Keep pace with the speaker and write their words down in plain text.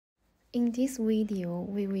In this video,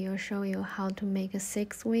 we will show you how to make a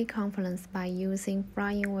 6-way conference by using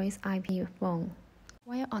Flyingvoice IP phone.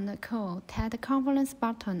 While on the call, tap the conference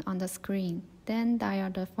button on the screen, then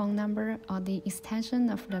dial the phone number or the extension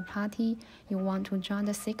of the party you want to join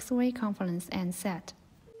the 6-way conference and set.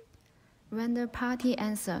 When the party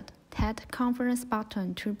answered, tap the conference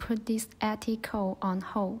button to put this active call on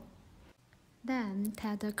hold. Then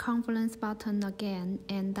tap the conference button again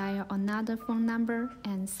and dial another phone number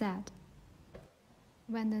and set.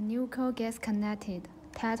 When the new call gets connected,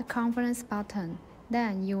 tap the conference button.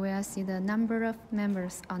 Then you will see the number of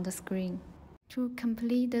members on the screen. To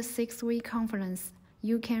complete the 6-way conference,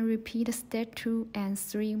 you can repeat step 2 and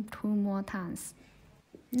 3 2 more times.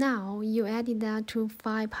 Now you added that to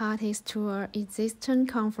 5 parties to our existing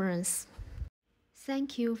conference.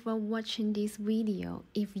 Thank you for watching this video.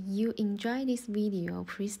 If you enjoyed this video,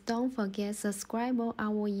 please don't forget to subscribe to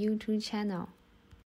our YouTube channel.